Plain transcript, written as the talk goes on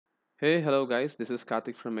Hey, hello guys, this is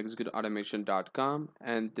Karthik from executeautomation.com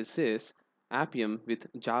and this is Appium with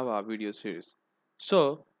Java video series.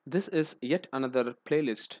 So, this is yet another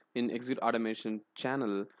playlist in Execute Automation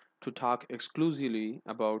channel to talk exclusively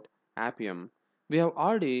about Appium. We have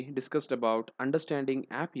already discussed about understanding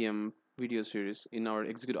Appium video series in our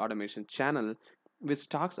Execute Automation channel, which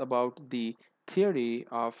talks about the theory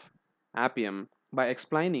of Appium by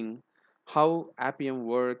explaining how Appium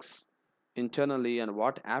works internally and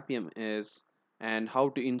what Appium is and how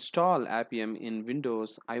to install Appium in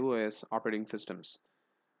Windows iOS operating systems.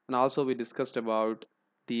 And also we discussed about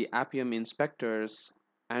the Appium inspectors,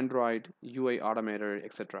 Android UI automator,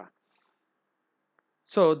 etc.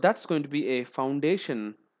 So that's going to be a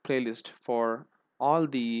foundation playlist for all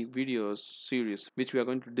the videos series which we are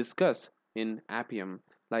going to discuss in Appium,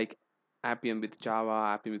 like Appium with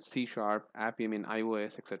Java, Appium with C Sharp, Appium in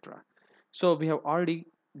iOS, etc. So we have already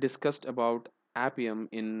discussed about Appium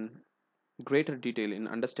in greater detail in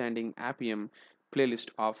understanding Appium playlist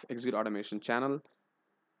of Execute Automation channel.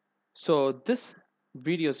 So this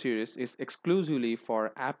video series is exclusively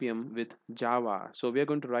for Appium with Java. So we are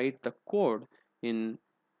going to write the code in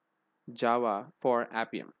Java for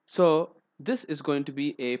Appium. So this is going to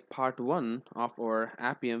be a part 1 of our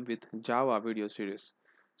Appium with Java video series.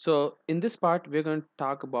 So in this part, we're going to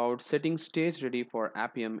talk about setting stage ready for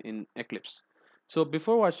Appium in Eclipse. So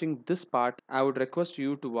before watching this part, I would request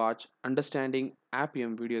you to watch Understanding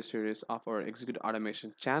Appium video series of our Execute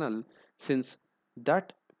Automation channel, since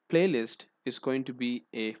that playlist is going to be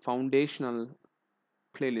a foundational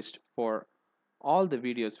playlist for all the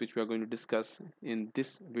videos which we are going to discuss in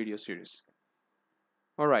this video series.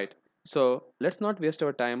 Alright, so let's not waste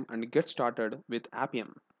our time and get started with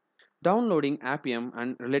Appium. Downloading Appium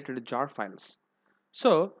and related jar files.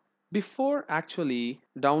 So before actually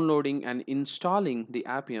downloading and installing the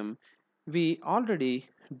Appium, we already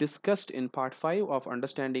discussed in part 5 of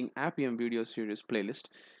Understanding Appium video series playlist,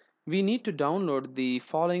 we need to download the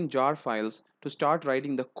following jar files to start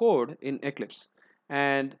writing the code in Eclipse.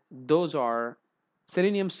 And those are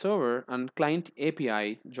Selenium server and client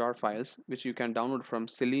API jar files, which you can download from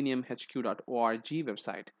seleniumhq.org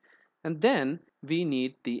website. And then we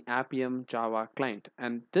need the Appium Java client.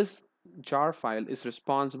 And this jar file is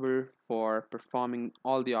responsible for performing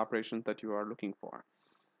all the operations that you are looking for.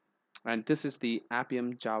 And this is the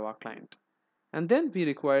Appium Java client. And then we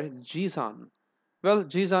require JSON. Well,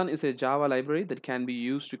 JSON is a Java library that can be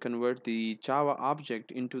used to convert the Java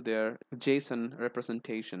object into their JSON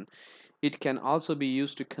representation. It can also be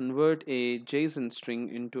used to convert a JSON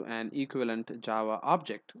string into an equivalent Java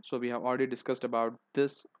object. So we have already discussed about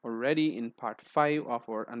this already in part 5 of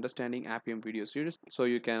our Understanding Appium video series. So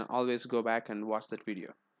you can always go back and watch that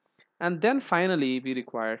video. And then finally, we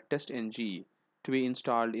require testng to be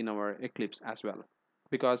installed in our Eclipse as well,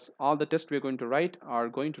 because all the tests we're going to write are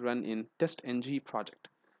going to run in testng project,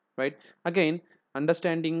 right? Again,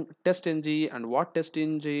 understanding testng and what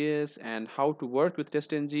testng is and how to work with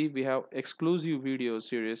testng, we have exclusive video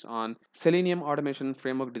series on Selenium Automation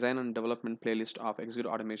Framework Design and Development playlist of Execute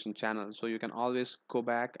Automation channel. So you can always go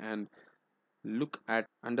back and look at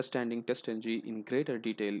understanding testng in greater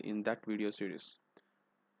detail in that video series.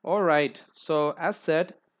 All right, so as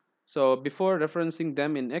said, so before referencing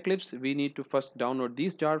them in Eclipse, we need to first download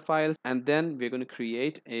these jar files and then we're going to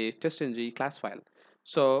create a testng class file.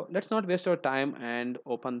 So let's not waste our time and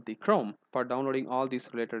open the Chrome for downloading all these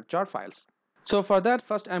related jar files. So for that,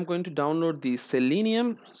 first I'm going to download the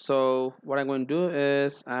Selenium. So what I'm going to do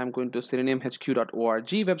is I'm going to seleniumhq.org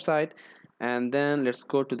website, and then let's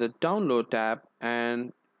go to the download tab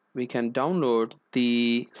and we can download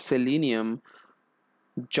the Selenium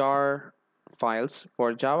jar files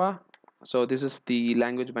for Java. So this is the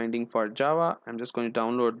language binding for Java. I'm just going to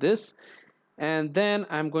download this, and then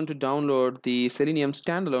I'm going to download the Selenium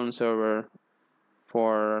standalone server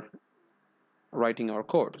for writing our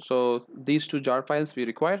code. So these two jar files we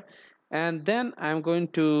require, and then I'm going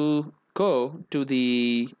to go to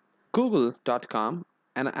the google.com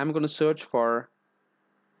and I'm going to search for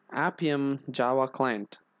Appium Java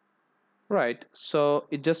client. Right, so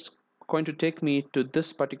it just going to take me to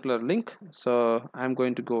this particular link. So I'm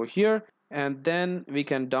going to go here and then we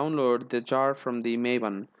can download the jar from the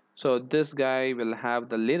maven. So this guy will have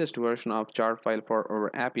the latest version of jar file for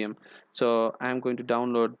our Appium. So I'm going to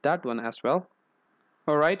download that one as well.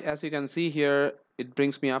 All right, as you can see here, it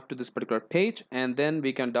brings me up to this particular page, and then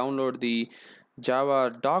we can download the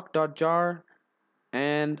java doc.jar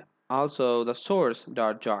and also the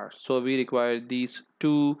source.jar. So we require these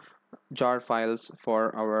two jar files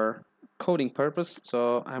for our coding purpose.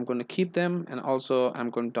 So I'm going to keep them, and also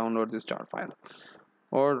I'm going to download this jar file.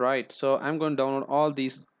 All right, so I'm going to download all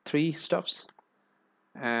these three stuffs.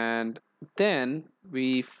 And then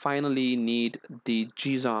we finally need the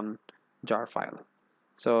JSON jar file.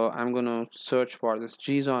 So I'm going to search for this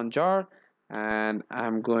JSON jar, and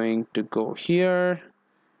I'm going to go here,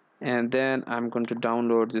 and then I'm going to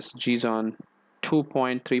download this JSON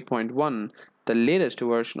 2.3.1, the latest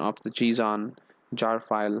version of the JSON jar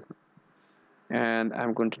file, and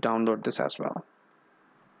I'm going to download this as well.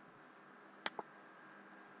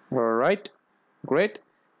 All right, great.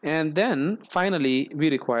 And then finally we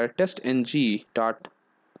require testng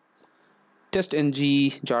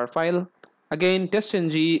jar file. Again,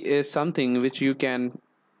 testng is something which you can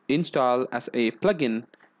install as a plugin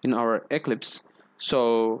in our Eclipse.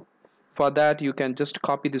 So for that, you can just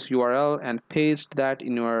copy this URL and paste that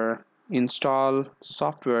in your install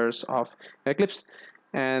softwares of Eclipse,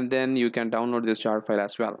 and then you can download this jar file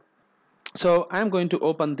as well. So I'm going to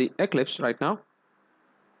open the Eclipse right now.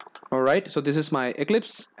 All right, so this is my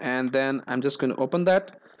Eclipse, and then I'm just going to open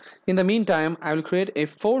that. In the meantime, I will create a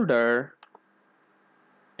folder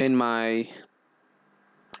in my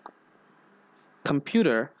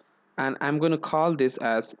computer, and I'm going to call this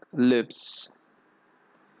as libs.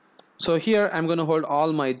 So here I'm going to hold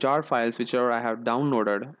all my jar files whichever I have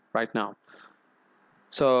downloaded right now.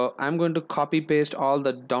 So I'm going to copy paste all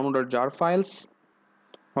the downloaded jar files.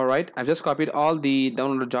 All right, I've just copied all the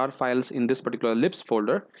downloaded jar files in this particular libs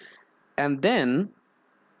folder, and then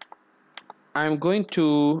I'm going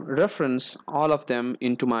to reference all of them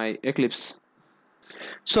into my Eclipse.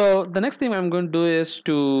 So the next thing I'm going to do is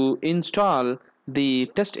to install the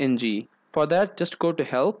testng. For that, just go to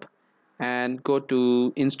help and go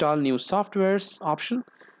to install new softwares option,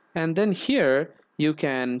 and then here you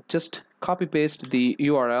can just copy paste the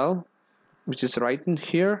URL which is right in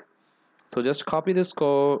here. So just copy this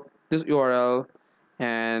URL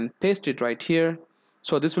and paste it right here.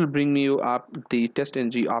 So this will bring you up the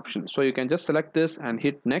testng option. So you can just select this and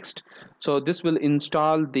hit next. So this will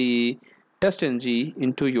install the testng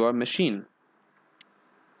into your machine.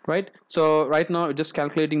 Right, so right now it's just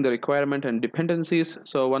calculating the requirement and dependencies.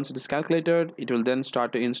 So once it is calculated, it will then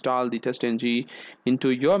start to install the testng into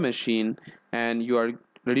your machine, and you are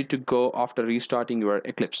ready to go after restarting your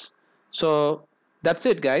Eclipse. So that's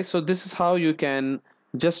it, guys. So this is how you can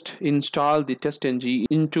just install the testng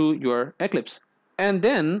into your Eclipse. And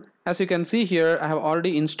then as you can see here, I have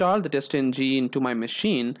already installed the testng into my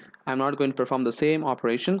machine. I'm not going to perform the same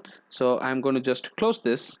operation, so I'm going to just close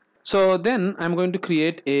this. So then I'm going to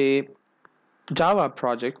create a Java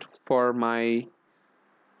project for my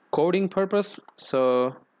coding purpose.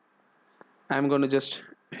 So I'm going to just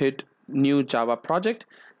hit new Java project,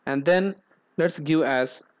 and then let's give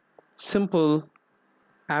as simple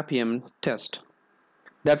Appium test.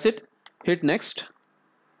 That's it. Hit next,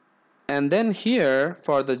 and then here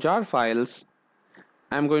for the jar files,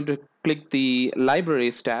 I'm going to click the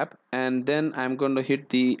libraries tab, and then I'm going to hit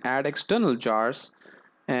the add external jars,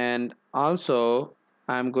 and also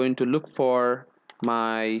I'm going to look for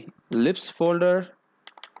my libs folder,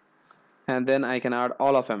 and then I can add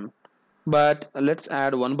all of them, but let's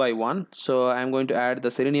add one by one. So I'm going to add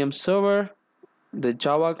the Selenium server, the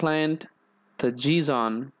Java client, the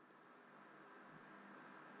JSON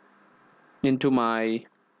into my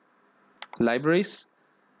libraries,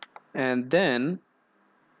 and then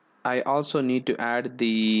I also need to add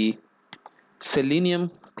the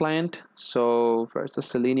Selenium client. So where's the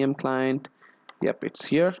Selenium client? Yep, it's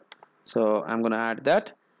here. So I'm gonna add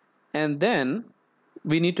that, and then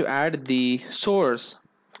we need to add the source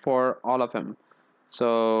for all of them.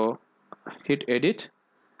 So hit edit,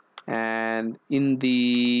 and in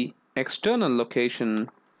the external location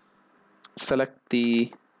select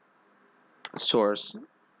the source.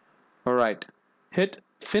 All right, hit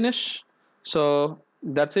finish. So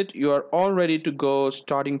that's it. You are all ready to go,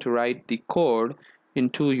 starting to write the code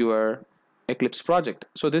into your Eclipse project.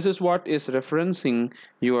 So this is what is referencing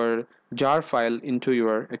your jar file into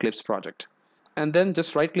your Eclipse project. And then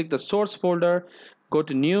just right click the source folder, go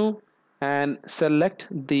to new, and select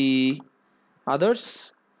the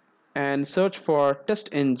others and search for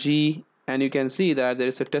testng, and you can see that there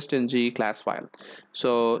is a testng class file.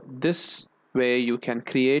 So this way you can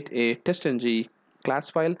create a testng class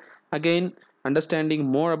file. Again, understanding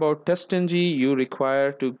more about testng, you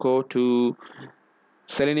require to go to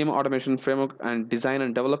Selenium Automation Framework and Design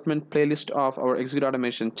and Development playlist of our Execute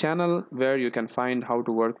Automation channel, where you can find how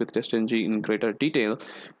to work with testng in greater detail.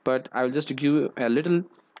 But I will just give you a little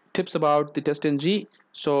tips about the testng.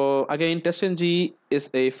 So again, testng is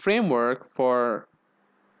a framework for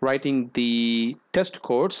writing the test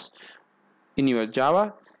codes in your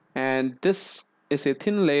Java, and this is a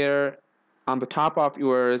thin layer on the top of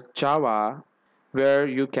your Java where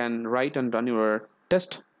you can write and run your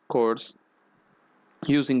test codes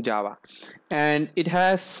using Java. And it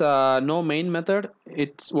has no main method.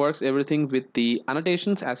 It works everything with the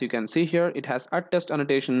annotations. As you can see here, it has a test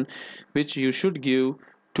annotation which you should give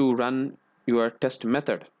to run your test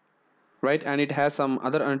method, right? And it has some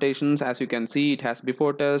other annotations. As you can see, it has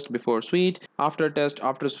before test, before suite, after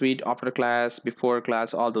suite, after class, before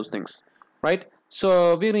class, all those things, right?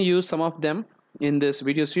 So we're going to use some of them in this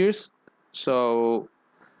video series. So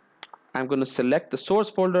I'm going to select the source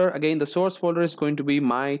folder. Again, the source folder is going to be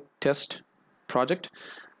my test project.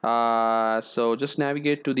 So just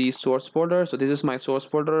navigate to the source folder. So this is my source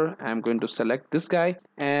folder. I'm going to select this guy,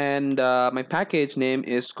 and my package name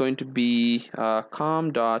is going to be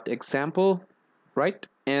com.example, right?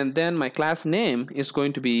 And then my class name is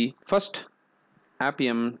going to be first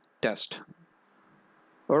Appium test.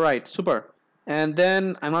 All right, super. And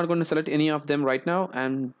then I'm not going to select any of them right now.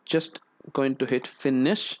 I'm just going to hit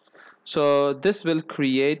finish. So this will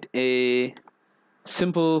create a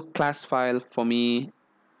simple class file for me,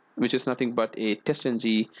 which is nothing but a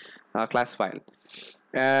testng class file.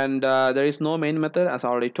 And there is no main method, as I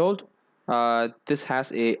already told. This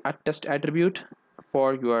has a test attribute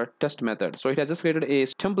for your test method. So it has just created a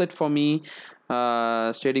template for me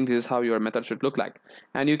stating this is how your method should look like.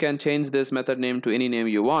 And you can change this method name to any name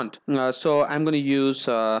you want. So I'm going to use,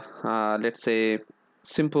 let's say,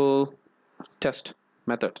 simple test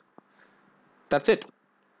method. That's it.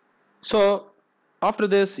 So after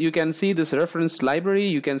this, you can see this reference library.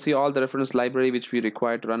 You can see all the reference library which we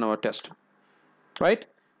require to run our test, right?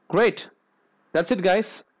 Great. That's it,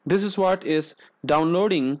 guys. This is what is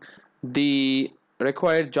downloading the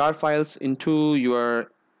required jar files into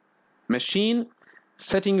your machine,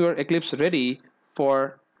 setting your Eclipse ready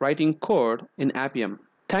for writing code in Appium.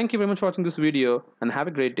 Thank you very much for watching this video, and have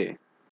a great day.